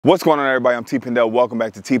What's going on, everybody? I'm T. Pendel. Welcome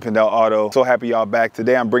back to T. Pendel Auto. So happy y'all back.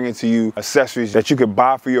 Today I'm bringing to you accessories that you can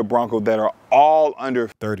buy for your Bronco that are all under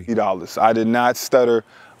 $30. I did not stutter,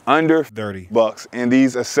 under 30 bucks, and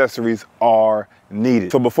these accessories are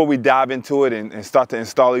needed. So before we dive into it and start to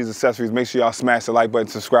install these accessories, make sure y'all smash the like button,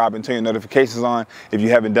 subscribe, and turn your notifications on if you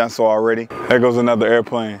haven't done so already. There goes another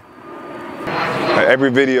airplane. Every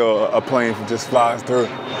video a plane just flies through.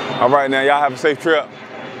 All right, now y'all have a safe trip.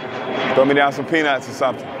 Throw me down some peanuts or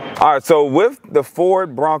something. All right, so with the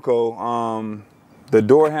Ford Bronco, the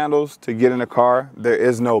door handles to get in the car, there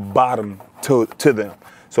is no bottom to them.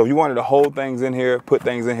 So if you wanted to hold things in here, put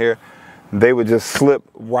things in here, they would just slip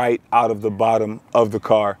right out of the bottom of the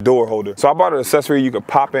car door holder. So I bought an accessory you could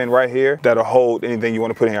pop in right here that'll hold anything you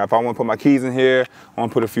want to put in here. If I want to put my keys in here, I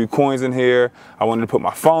want to put a few coins in here, I wanted to put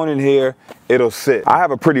my phone in here, it'll sit. I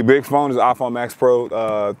have a pretty big phone, it's an iPhone Max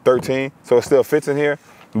Pro 13, so it still fits in here.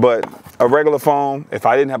 But a regular phone, if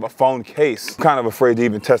I didn't have a phone case, I'm kind of afraid to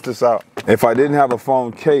even test this out. If I didn't have a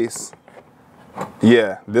phone case,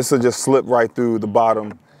 yeah, this will just slip right through the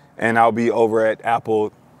bottom and I'll be over at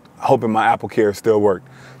Apple hoping my Apple Care still worked.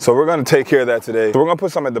 So we're gonna take care of that today. So we're gonna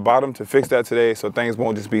put some at the bottom to fix that today so things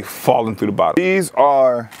won't just be falling through the bottom. These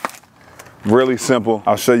are really simple.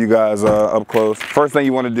 I'll show you guys up close. First thing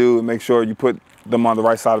you wanna do is make sure you put them on the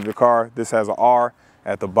right side of your car. This has an R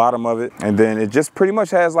at the bottom of it, and then it just pretty much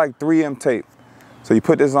has like 3M tape. So you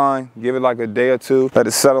put this on, give it like a day or two, let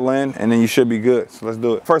it settle in, and then you should be good. So let's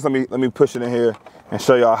do it. First, let me push it in here and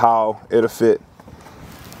show y'all how it'll fit.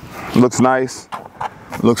 Looks nice,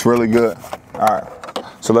 looks really good. All right,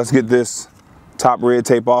 so let's get this top red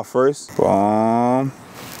tape off first. Boom,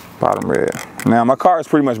 bottom red. Now my car is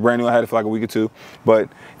pretty much brand new. I had it for like a week or two, but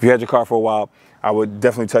if you had your car for a while, I would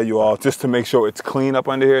definitely tell you all just to make sure it's clean up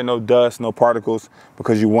under here, no dust, no particles,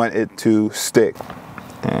 because you want it to stick.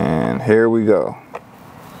 And here we go.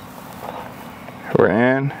 We're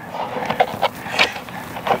in,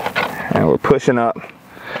 and we're pushing up.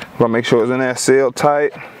 We're gonna make sure it's in there sealed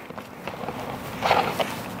tight.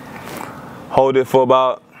 Hold it for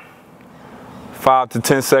about 5 to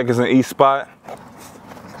 10 seconds in each spot.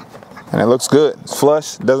 And it looks good. It's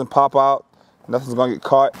flush, doesn't pop out. Nothing's gonna get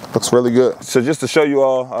caught. Looks really good. So just to show you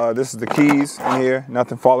all, this is the keys in here.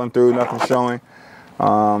 Nothing falling through, nothing showing.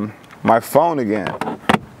 My phone again,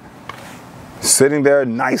 sitting there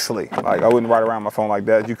nicely. Like I wouldn't ride around my phone like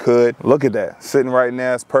that. You could. Look at that, sitting right in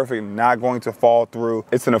there. It's perfect, not going to fall through.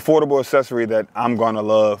 It's an affordable accessory that I'm gonna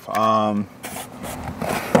love.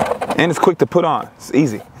 And it's quick to put on, it's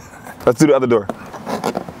easy. Let's do the other door.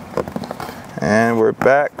 And we're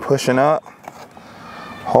back, pushing up,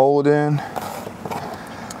 holding,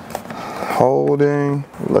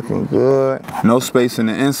 looking good. No space in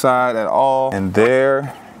the inside at all. And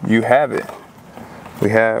there you have it. We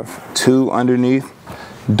have 2 underneath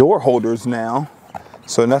door holders now,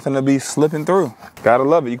 so nothing to be slipping through. Gotta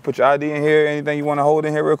love it. You can put your ID in here, anything you want to hold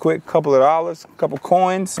in here real quick, couple of dollars, couple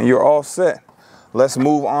coins, and you're all set. Let's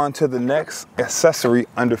move on to the next accessory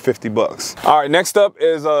under 50 bucks. All right, next up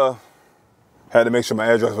is had to make sure my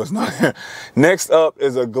address was not here. Next up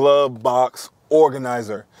is a glove box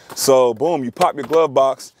organizer. So boom, you pop your glove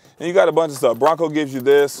box and you got a bunch of stuff. Bronco gives you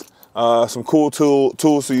this, some cool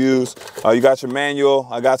tools to use. You got your manual.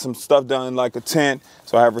 I got some stuff done in like a tent,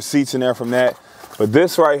 so I have receipts in there from that. But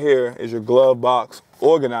this right here is your glove box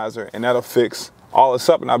organizer, and that'll fix all this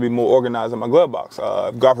up and I'll be more organized in my glove box.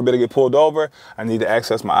 If God forbid I get pulled over, I need to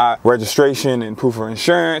access my registration and proof of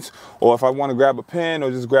insurance, or if I want to grab a pen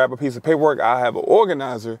or just grab a piece of paperwork, I have an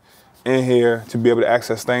organizer in here to be able to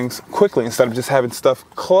access things quickly instead of just having stuff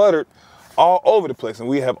cluttered all over the place. And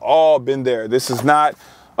we have all been there. This is not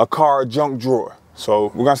a car junk drawer.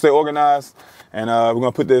 So we're gonna stay organized, and we're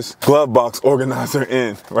gonna put this glove box organizer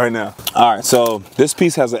in right now. All right, so this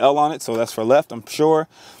piece has an L on it, so that's for left, I'm sure.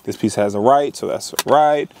 This piece has a right, so that's for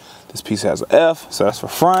right. This piece has an F, so that's for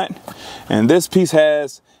front. And this piece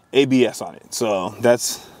has ABS on it, so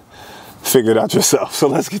that's, figure it out yourself. So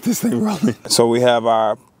let's get this thing rolling. So we have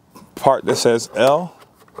our part that says L,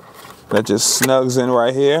 that just snugs in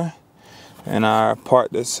right here. And our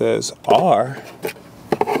part that says R,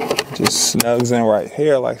 just snugs in right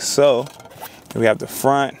here like so. We have the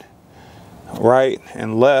front, right,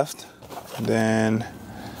 and left. Then,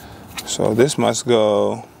 so this must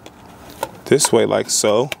go this way like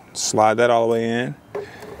so. Slide that all the way in.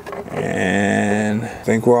 And I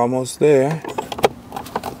think we're almost there.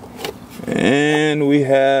 And we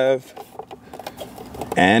have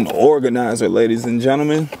an organizer, ladies and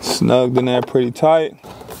gentlemen. Snugged in there pretty tight.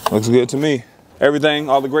 Looks good to me. Everything,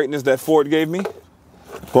 all the greatness that Ford gave me.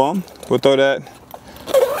 Boom, we'll throw that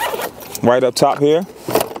right up top here.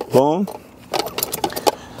 Boom.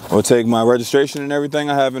 We'll take my registration and everything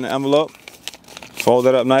I have in the envelope, fold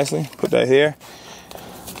that up nicely, put that here.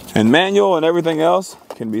 And manual and everything else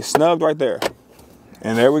can be snugged right there.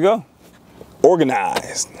 And there we go,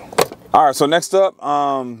 organized. All right, so next up,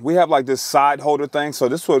 we have like this side holder thing. So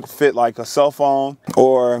this would fit like a cell phone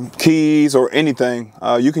or keys or anything.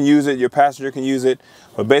 You can use it, your passenger can use it.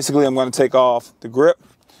 But basically I'm gonna take off the grip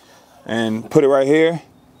and put it right here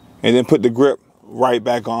and then put the grip right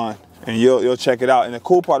back on, and you'll check it out. And the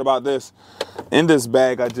cool part about this, in this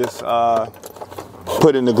bag I just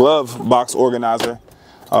put in the glove box organizer.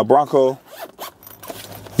 Bronco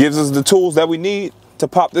gives us the tools that we need to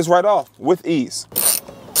pop this right off with ease.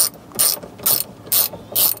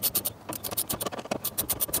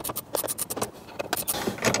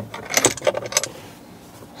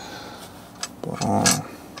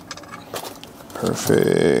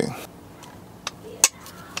 Perfect.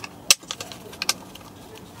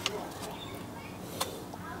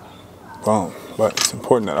 Boom. But it's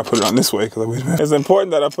important that I put it on this way, because it's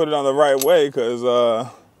important that I put it on the right way, because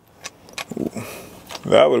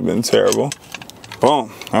that would have been terrible.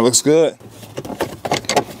 Boom. That looks good.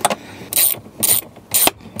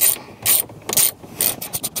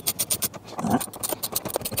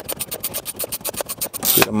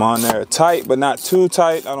 Get them on there tight, but not too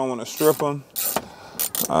tight. I don't want to strip them.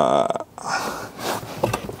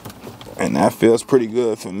 And that feels pretty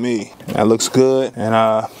good for me. That looks good. And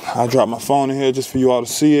I dropped my phone in here just for you all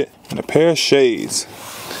to see it. And a pair of shades.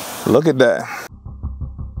 Look at that.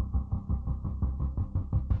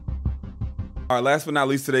 All right, last but not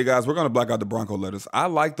least today, guys, we're gonna black out the Bronco letters. I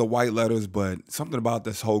like the white letters, but something about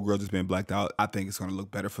this whole grill just being blacked out, I think it's gonna look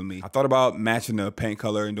better for me. I thought about matching the paint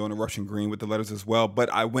color and doing a Russian green with the letters as well, but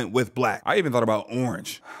I went with black. I even thought about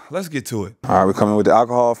orange. Let's get to it. All right, we're coming with the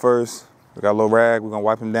alcohol first. We got a little rag. We're gonna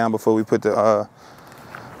wipe them down before we put the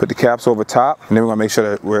caps over top, and then we're gonna make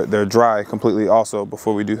sure that they're dry completely also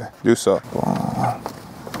before we do so.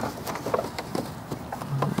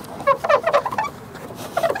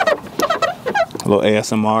 A little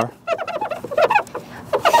ASMR.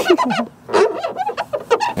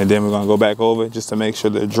 And then we're gonna go back over just to make sure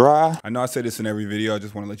they're dry. I know I say this in every video. I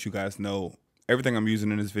just wanna let you guys know everything I'm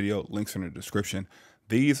using in this video, links in the description.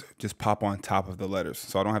 These just pop on top of the letters,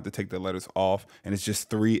 so I don't have to take the letters off, and it's just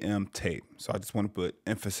 3M tape. So I just want to put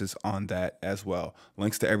emphasis on that as well.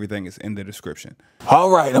 Links to everything is in the description. All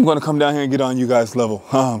right, I'm gonna come down here and get on you guys' level.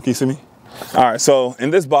 Can you see me? All right, so in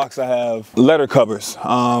this box I have letter covers. When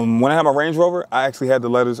I had my Range Rover, I actually had the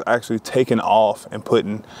letters actually taken off and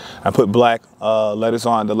I put black letters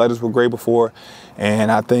on. The letters were gray before,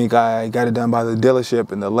 and I think I got it done by the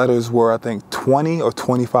dealership, and the letters were, I think, 20 or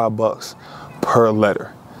 25 bucks per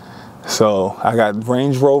letter. So I got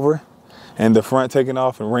Range Rover and the front taken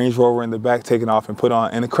off and Range Rover in the back taken off and put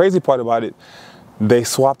on. And the crazy part about it, they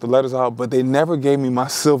swapped the letters out, but they never gave me my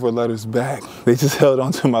silver letters back. They just held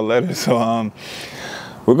on to my letters. So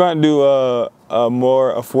we're gonna do a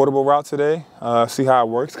more affordable route today, see how it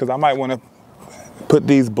works, because I might want to put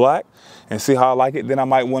these black and see how I like it. Then I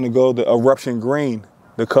might want to go the eruption green,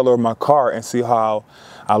 the color of my car, and see how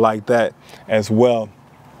I like that as well.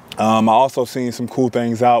 I also seen some cool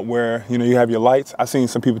things out where, you know, you have your lights. I seen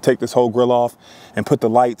some people take this whole grill off and put the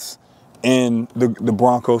lights in the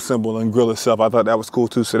Bronco symbol and grill itself. I thought that was cool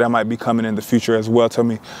too, so that might be coming in the future as well. Tell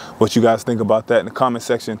me what you guys think about that in the comment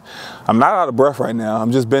section. I'm not out of breath right now.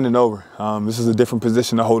 I'm just bending over. This is a different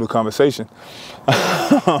position to hold a conversation.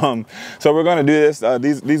 So we're gonna do this.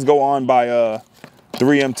 These go on by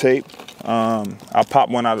 3M tape. I'll pop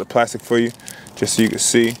one out of the plastic for you just so you can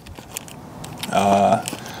see.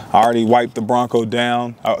 I already wiped the Bronco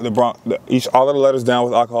down, all of the letters down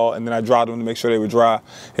with alcohol, and then I dried them to make sure they were dry.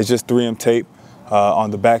 It's just 3M tape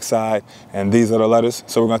on the back side, and these are the letters.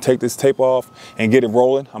 So we're gonna take this tape off and get it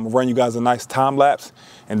rolling. I'm gonna run you guys a nice time lapse,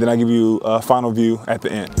 and then I'll give you a final view at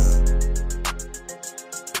the end.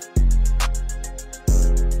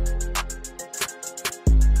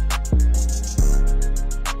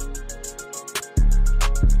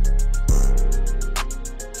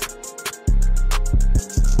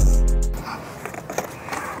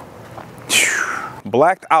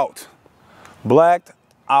 Blacked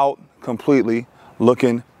out completely,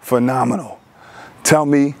 looking phenomenal. Tell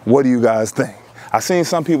me, what do you guys think? I've seen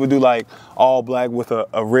some people do like all black with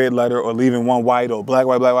a red letter, or leaving one white, or black,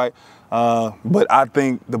 white, black, white. But I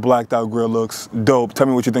think the blacked out grill looks dope. Tell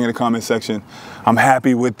me what you think in the comment section. I'm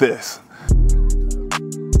happy with this.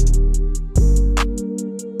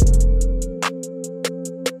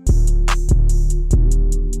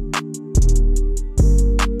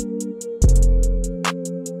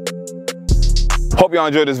 Hope hope y'all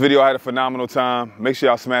enjoyed this video. I had a phenomenal time. Make sure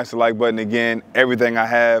y'all smash the like button again. Everything I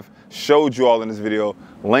have showed you all in this video.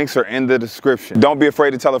 Links are in the description. Don't be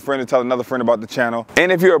afraid to tell a friend, to tell another friend about the channel. And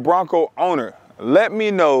if you're a Bronco owner, let me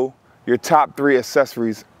know your top 3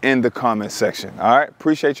 accessories in the comment section. All right,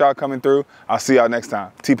 appreciate y'all coming through. I'll see y'all next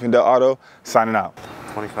time. T Pendel Auto signing out.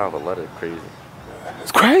 25 a letter, crazy.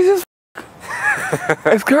 It's crazy as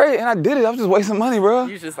it's crazy, and I did it. I was just wasting money, bro.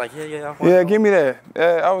 You was just like, yeah. Yeah, give me that.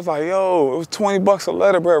 Yeah, I was like, yo, it was 20 bucks a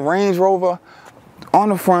letter, bro. Range Rover on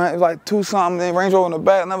the front, it was like 2 something. Then Range Rover in the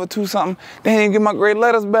back, another 2 something. They didn't get my gray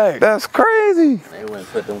letters back. That's crazy. They went and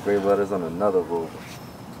put them gray letters on another Rover.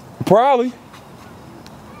 Probably.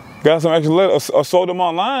 Got some extra letters or sold them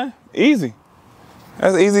online. Easy.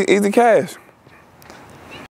 That's easy cash.